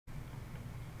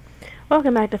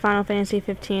Welcome back to Final Fantasy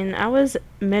 15. I was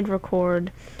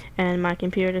mid-record and my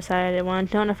computer decided it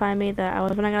wanted to notify me that I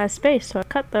was running out of space, so I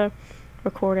cut the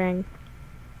recording.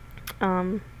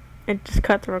 It just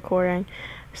cut the recording.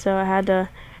 So I had to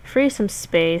free some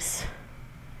space.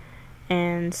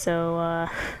 And so,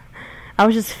 I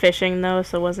was just fishing though,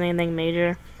 so it wasn't anything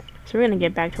major. So we're gonna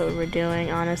get back to what we were doing,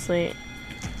 honestly.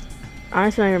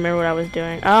 Honestly, I don't remember what I was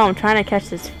doing. Oh, I'm trying to catch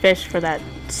this fish for that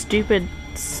stupid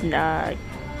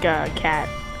cat.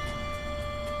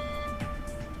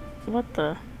 What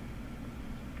the?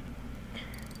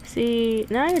 See,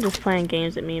 now you're just playing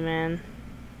games with me, man.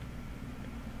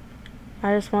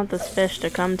 I just want this fish to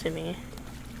come to me.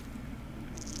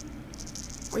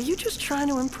 Were you just trying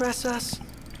to impress us?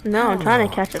 No, I'm trying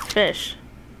to catch a fish.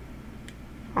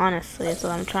 Honestly, that's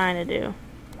what I'm trying to do.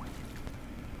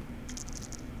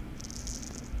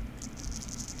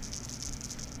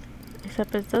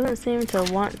 Except it doesn't seem to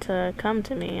want to come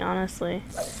to me, honestly.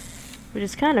 Which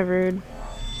is kind of rude.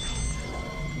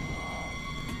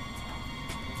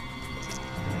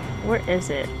 Where is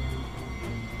it?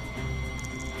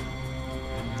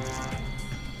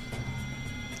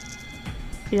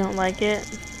 You don't like it?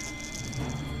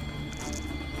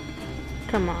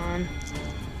 Come on.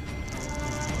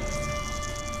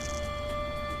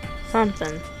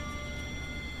 Something.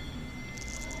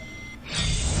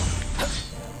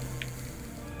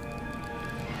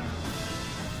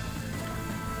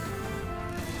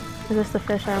 Is this the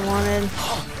fish I wanted?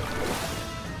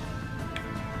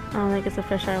 I don't think it's the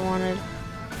fish I wanted.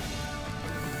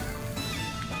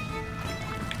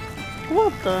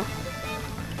 What the?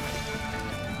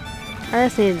 I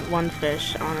just need one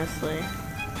fish, honestly.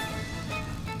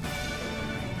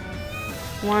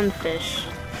 One fish.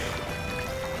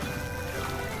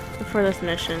 For this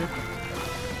mission.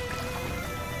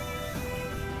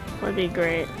 Would be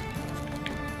great.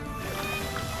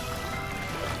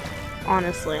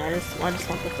 Honestly, I just want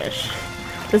the fish.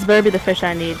 This better be the fish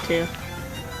I need too.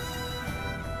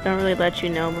 Don't really let you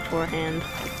know beforehand.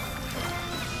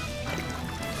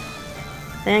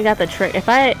 Then I got the trick. If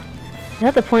I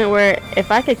at the point where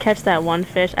if I could catch that one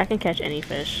fish, I can catch any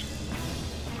fish.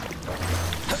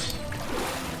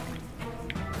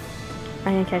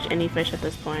 I can catch any fish at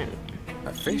this point.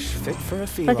 A fish fit for a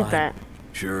feline. Look at that.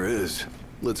 Sure is.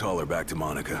 Let's haul her back to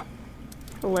Monica.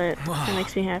 Lit. That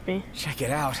makes me happy. Check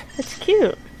it out. It's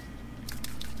cute.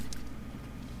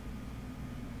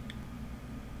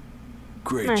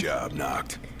 Great job,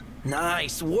 Noct.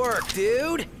 Nice work,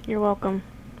 dude. You're welcome.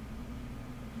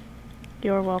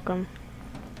 You're welcome.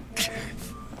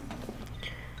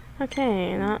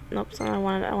 Okay, nope, so I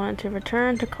wanted to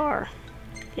return to car.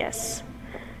 Yes.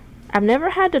 I've never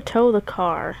had to tow the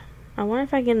car. I wonder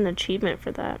if I get an achievement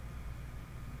for that.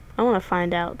 I want to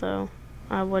find out though.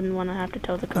 I wouldn't want to have to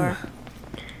tow the car.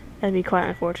 That'd be quite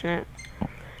unfortunate.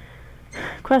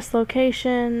 Quest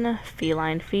location,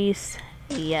 feline feast.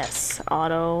 Yes,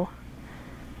 auto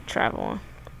travel.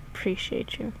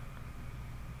 Appreciate you.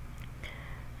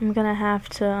 I'm gonna have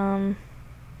to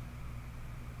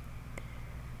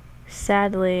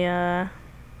sadly I'm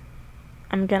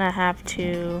gonna have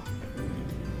to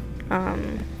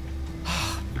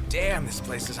Damn, this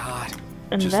place is hot.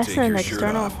 invest in an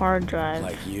external hard drive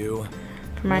Like you.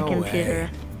 for my No computer.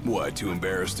 way. What, too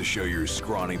embarrassed to show your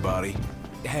scrawny body?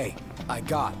 Hey, I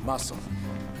got muscle.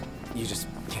 You just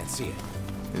can't see it.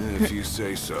 If you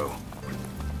say so.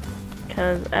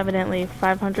 Because evidently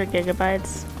 500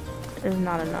 gigabytes is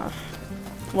not enough.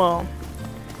 Well,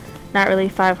 not really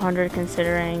 500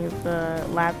 considering the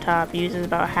laptop uses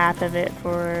about half of it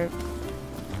for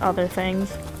other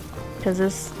things. Because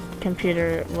this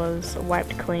computer was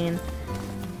wiped clean.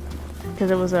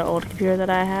 Because it was an old computer that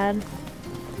I had.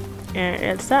 And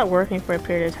it stopped working for a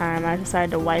period of time. I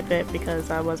decided to wipe it because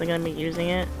I wasn't going to be using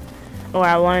it. Or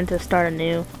I wanted to start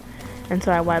anew. And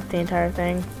so I wiped the entire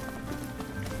thing.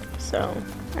 So,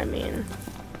 I mean,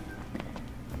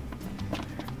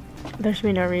 there should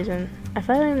be no reason. I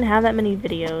feel like I don't even have that many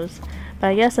videos.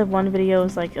 But I guess if one video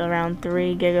is like around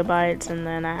 3 gigabytes and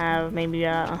then I have maybe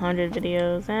 100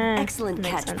 videos, Excellent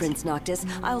catch, sense. Prince Noctis.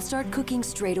 I'll start cooking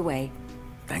straight away.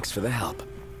 Thanks for the help.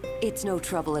 It's no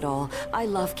trouble at all. I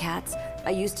love cats. I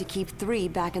used to keep 3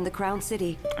 back in the Crown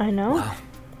City. I know. Wow,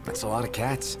 that's a lot of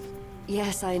cats.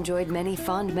 Yes, I enjoyed many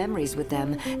fond memories with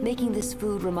them. Making this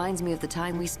food reminds me of the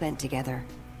time we spent together.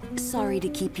 Sorry to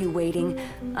keep you waiting.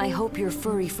 I hope your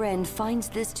furry friend finds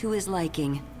this to his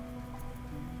liking.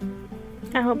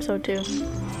 I hope so too.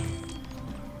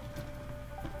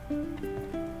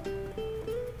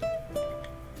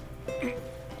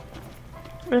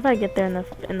 What if I get there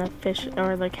and the fish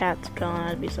or the cat's gone?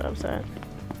 I'd be so upset.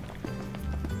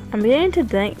 I'm beginning to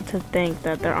think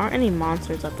that there aren't any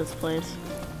monsters at this place,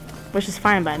 which is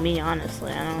fine by me,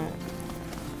 honestly. I don't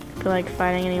feel like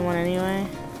fighting anyone anyway.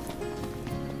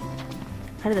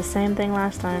 I did the same thing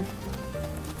last time.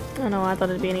 I don't know why I thought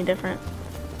it'd be any different.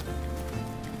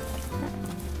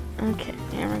 Okay,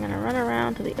 and we're gonna run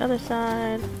around to the other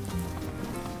side,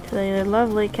 to the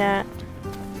lovely cat.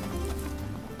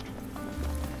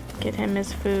 Get him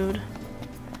his food.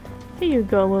 Here you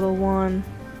go, little one.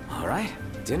 All right,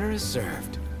 dinner is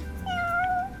served.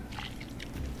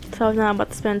 So I was now about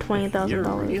to spend $20,000. You're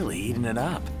really eating it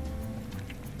up.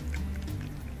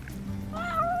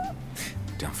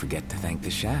 Don't forget to thank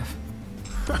the chef.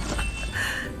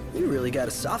 You really got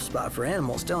a soft spot for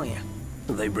animals, don't you?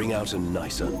 They bring out a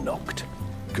nicer noct.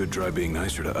 Could try being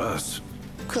nicer to us.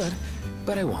 Could,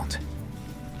 but I won't.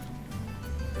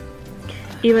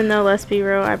 Even though, let's be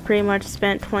real, I pretty much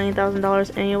spent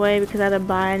 $20,000 anyway because I had to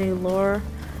buy a new lure,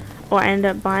 or I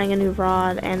ended up buying a new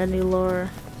rod and a new lure,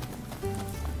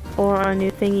 or a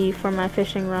new thingy for my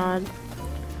fishing rod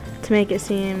to make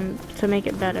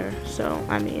it better. So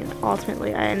I mean,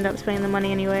 ultimately I ended up spending the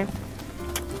money anyway,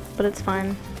 but it's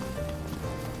fine.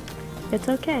 It's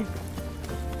okay.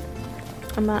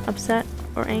 I'm not upset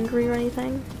or angry or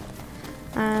anything.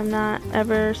 I'm not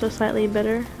ever so slightly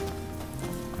bitter.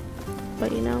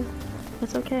 But you know,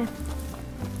 it's okay.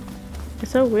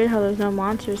 It's so weird how there's no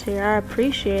monsters here. I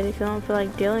appreciate it because I don't feel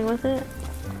like dealing with it.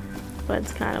 But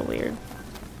it's kind of weird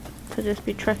to just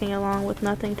be trekking along with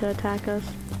nothing to attack us.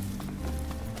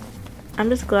 I'm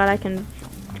just glad I can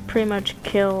pretty much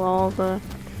kill all the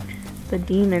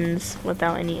demons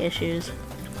without any issues.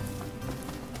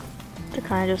 They're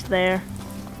kind of just there.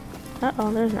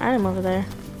 Uh-oh, there's an item over there.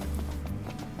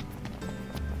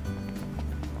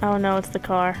 Oh no, it's the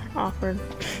car. Awkward.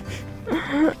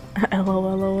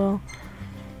 LOL.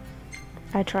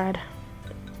 I tried.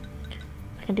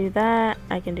 I can do that.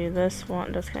 I can do this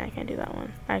one. Just kidding, I can't do that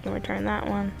one. I can return that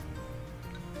one.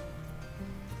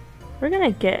 We're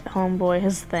gonna get homeboy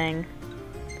his thing.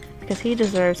 Because he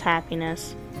deserves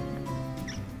happiness.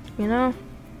 You know?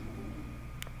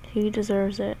 He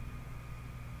deserves it.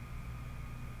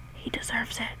 He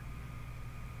deserves it.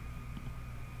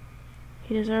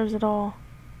 He deserves it all.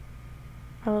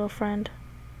 Our little friend.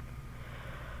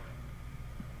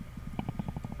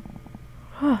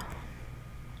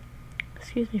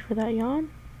 Excuse me for that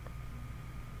yawn.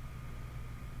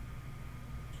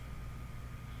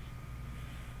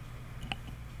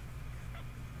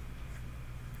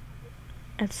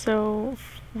 It's so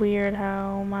weird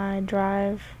how my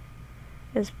drive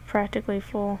is practically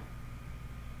full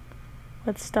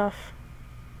with stuff.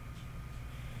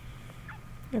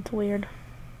 It's weird.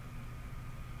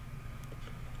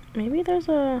 Maybe there's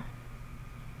a...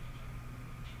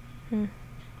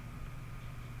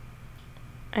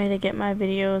 I need to get my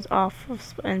videos off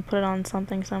of and put it on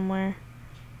something somewhere.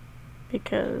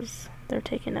 Because they're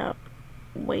taking up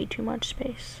way too much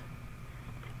space.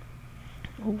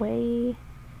 Way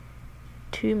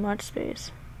too much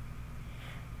space.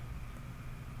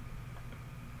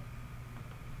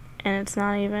 And it's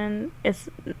not even... It's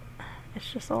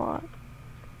just a lot.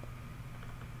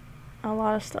 A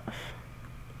lot of stuff.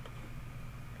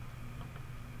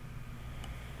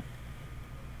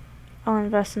 I'll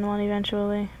invest in one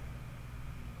eventually.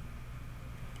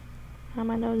 Oh,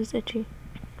 my nose is itchy.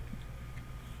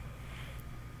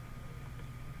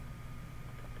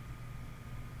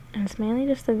 And it's mainly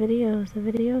just the videos. The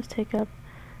videos take up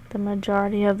the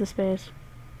majority of the space.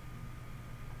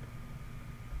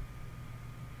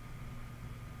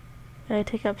 They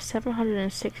take up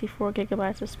 764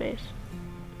 gigabytes of space.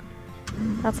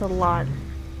 That's a lot.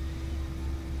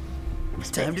 It's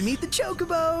time to meet the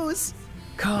chocobos!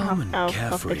 Calm and I'll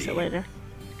carefree. fix it later.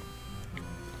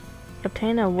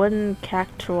 Obtain a wooden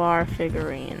cactuar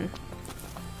figurine.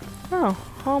 Oh,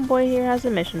 homeboy here has a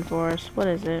mission for us. What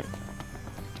is it?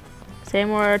 Say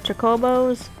more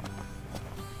chocobos?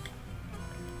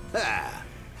 Ah,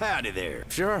 howdy there.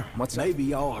 Sure, what's up? Maybe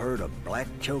y'all heard of black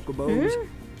chocobos,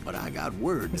 but I got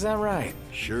word. Is that right?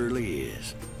 Surely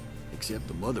is. Except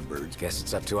the mother birds. Guess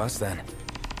it's up to us then.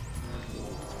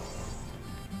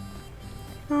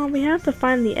 Oh, we have to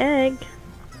find the egg.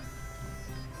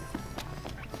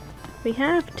 We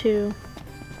have to.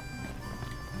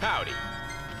 Howdy.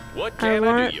 What can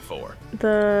I do you for?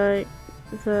 The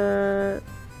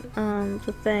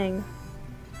thing.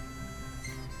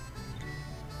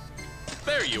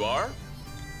 There you are.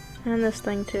 And this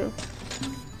thing too.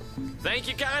 Thank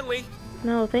you kindly.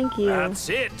 No, thank you. That's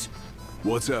it.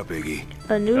 What's up, Iggy?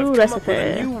 A new I've come up with a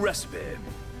recipe. new recipe.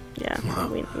 Yeah,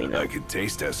 we know. I could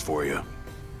taste test for you.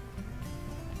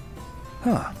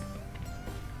 Huh.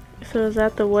 So is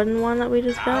that the wooden one that we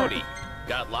just got? Howdy.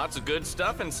 Got lots of good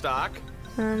stuff in stock.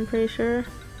 I'm pretty sure.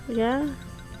 Yeah.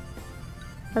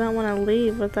 I don't want to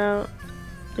leave without.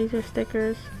 These are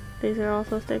stickers. These are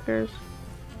also stickers.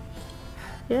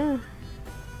 Yeah.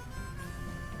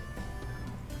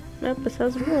 Yep, it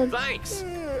says wood. Thanks.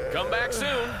 Come back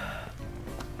soon.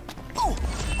 Oh!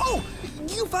 Oh!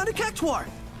 You found a cactuar!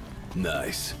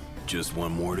 Nice. Just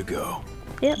one more to go.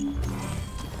 Yep.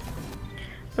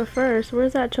 But first,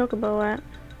 where's that chocobo at?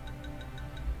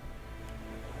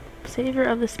 Savior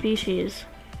of the species.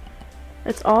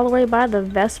 It's all the way by the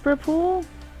Vesper pool?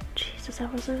 Jesus,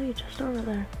 that was literally just over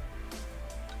there.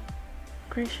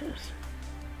 Gracious.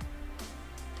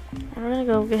 We're gonna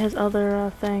go get his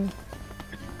other thing.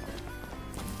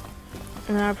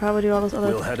 And then I'll probably do all those other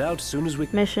We'll head out soon as we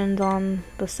missions on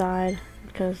the side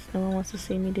because no one wants to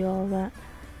see me do all of that.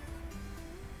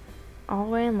 All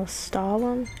the way in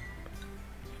Lestalem?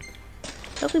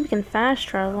 Hopefully we can fast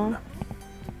travel.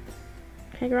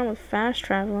 Can't go wrong with fast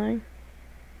traveling.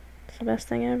 It's the best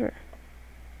thing ever.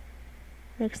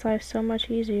 Makes life so much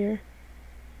easier.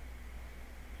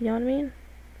 You know what I mean?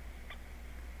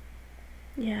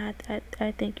 Yeah,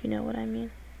 I think you know what I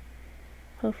mean.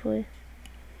 Hopefully.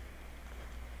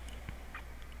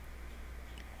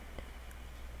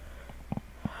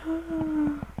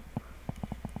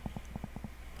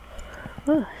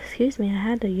 Oh, excuse me, I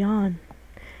had to yawn.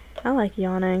 I like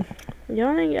yawning.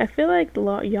 Yawning, I feel like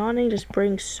yawning just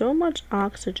brings so much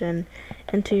oxygen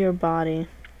into your body.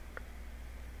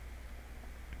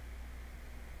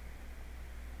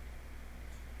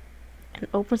 It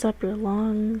opens up your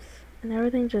lungs, and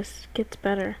everything just gets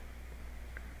better.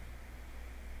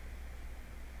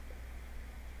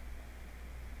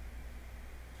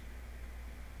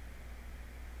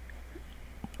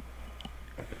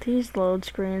 These load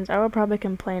screens, I would probably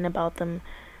complain about them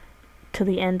to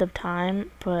the end of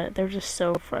time, but they're just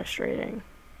so frustrating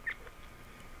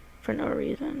for no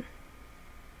reason.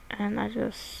 And I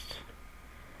just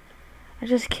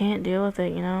can't deal with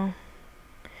it, you know?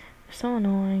 They're so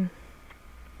annoying.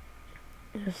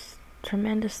 Just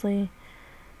tremendously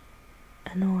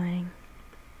annoying.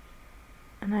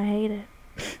 And I hate it.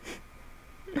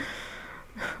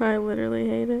 I literally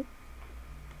hate it.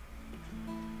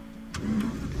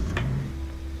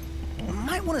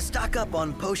 Might want to stock up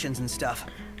on potions and stuff.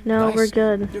 No, Nice. we're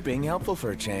good. You're being helpful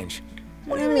for a change.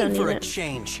 What do you We mean don't for need a it.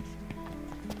 change?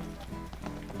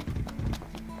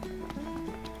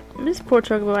 This poor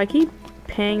chocobo, I keep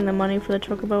paying the money for the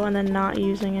chocobo and then not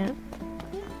using it.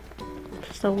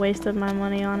 Just a waste of my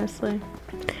money, honestly.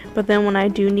 But then when I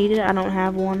do need it, I don't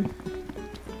have one.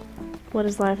 What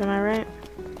is life, am I right?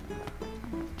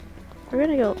 We're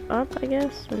gonna go up, I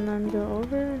guess, and then go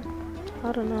over?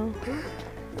 I don't know.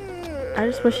 I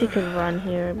just wish he could run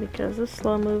here because this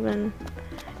slow moving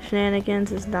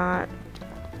shenanigans is not,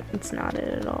 it's not it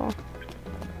at all.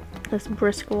 This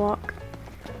brisk walk.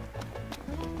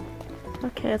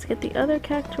 Okay, let's get the other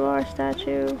cactuar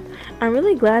statue. I'm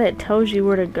really glad it tells you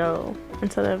where to go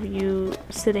instead of you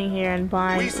sitting here and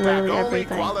buying We stock literally only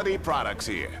everything. quality products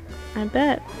here. I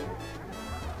bet.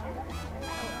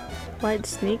 White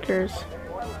sneakers.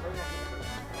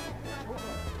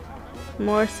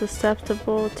 More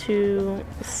susceptible to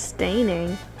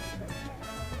staining.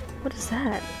 What is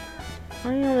that? I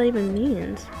don't even know what that even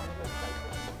means.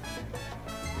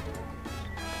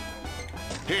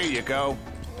 Here you go.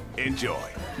 Enjoy.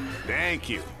 Thank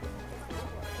you.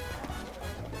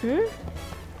 Hmm?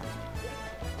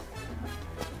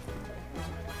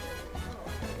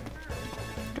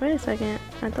 Wait a second.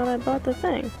 I thought I bought the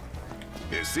thing.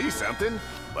 You see something?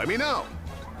 Let me know.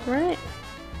 Right?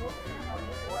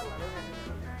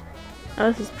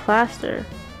 Oh, this is plaster.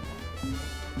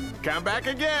 Come back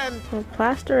again. Well,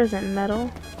 plaster isn't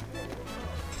metal.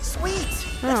 Sweet!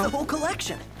 That's Oh. the whole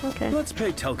collection. Okay. Let's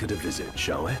pay Telkit a visit,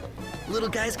 shall we? Little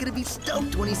guy's gonna be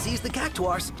stoked when he sees the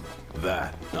cactuars.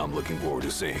 That I'm looking forward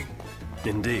to seeing.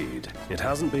 Indeed. It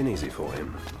hasn't been easy for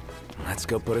him. Let's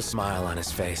go put a smile on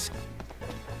his face.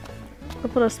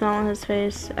 We'll put a smile on his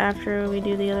face after we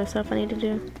do the other stuff I need to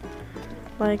do.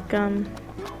 Like,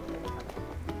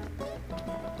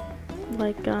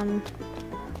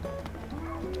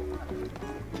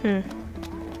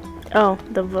 Oh,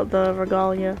 the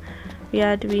regalia.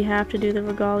 Yeah, do we have to do the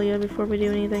regalia before we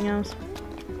do anything else?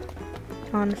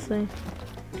 Honestly.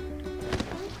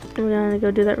 We're gonna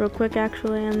go do that real quick,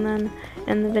 actually, and then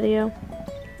end the video.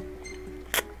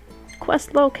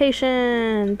 Quest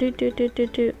location! Doot doot doot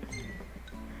doot doot.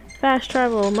 Fast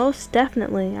travel, most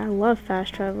definitely. I love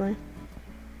fast traveling.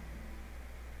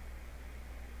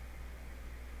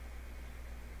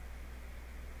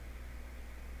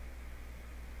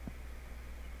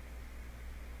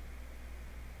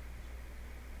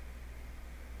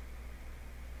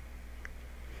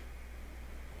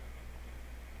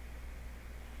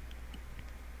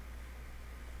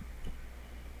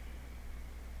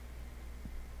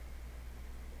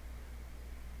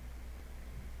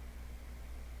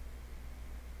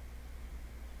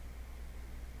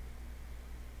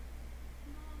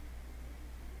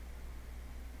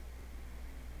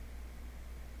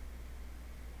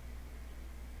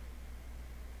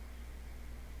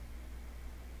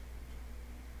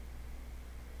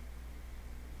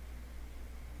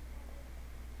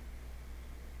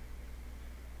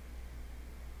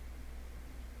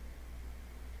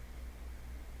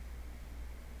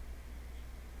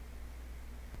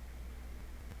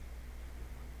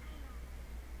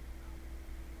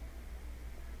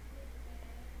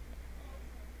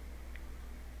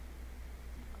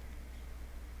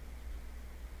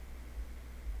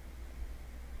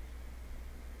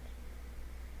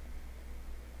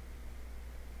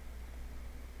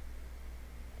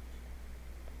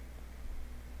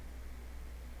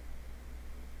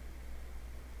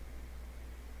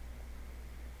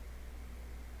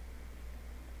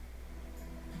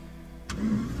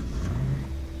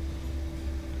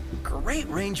 great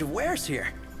range of wares here.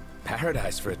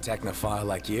 Paradise for a technophile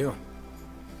like you.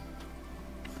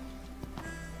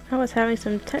 I was having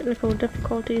some technical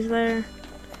difficulties there,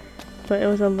 but it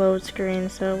was a load screen,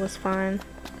 so it was fine.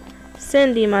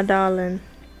 Cindy, my darling.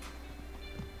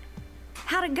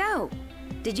 How'd it go?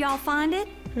 Did y'all find it?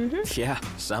 Yeah,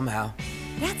 somehow.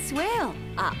 That's swell.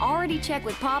 I already checked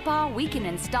with Pawpaw. We can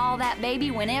install that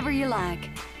baby whenever you like.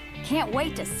 Can't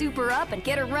wait to soup her up and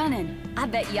get her running. I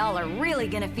bet y'all are really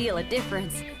gonna feel a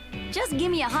difference. Just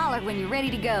give me a holler when you're ready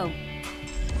to go.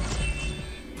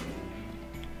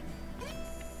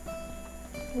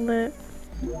 Lit.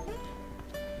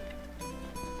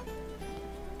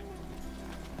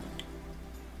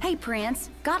 Hey, Prince,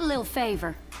 got a little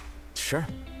favor. Sure.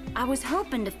 I was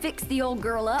hoping to fix the old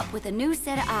girl up with a new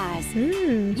set of eyes.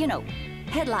 Hmm. You know,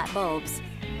 headlight bulbs.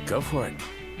 Go for it.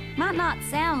 Might not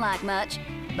sound like much,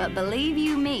 but believe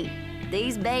you me,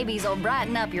 these babies will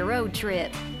brighten up your road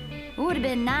trip. Would have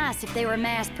been nice if they were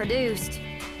mass-produced.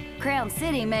 Crown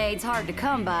City made's hard to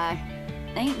come by.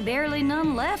 Ain't barely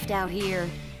none left out here.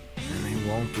 And they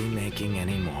won't be making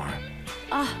any more.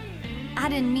 I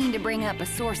didn't mean to bring up a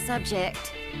sore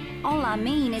subject. All I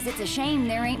mean is it's a shame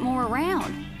there ain't more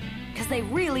around. 'Cause they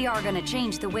really are gonna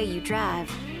change the way you drive.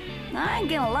 I ain't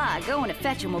gonna lie, going to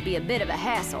fetch them will be a bit of a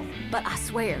hassle. But I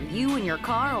swear, you and your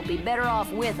car will be better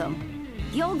off with them.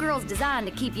 The old girl's designed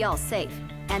to keep y'all safe.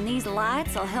 And these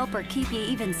lights will help her keep you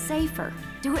even safer.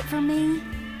 Do it for me?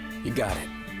 You got it.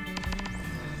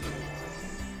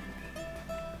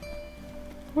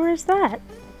 Where is that?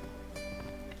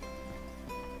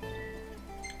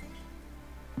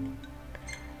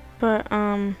 But,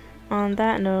 on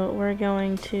that note, we're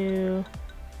going to...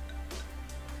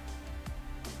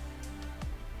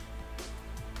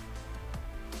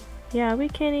 Yeah, we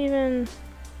can't even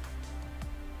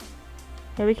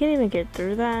get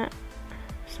through that.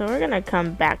 So we're gonna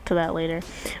come back to that later.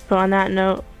 But on that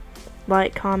note,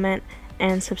 like, comment,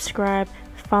 and subscribe.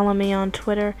 Follow me on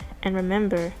Twitter, and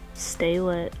remember, stay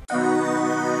lit.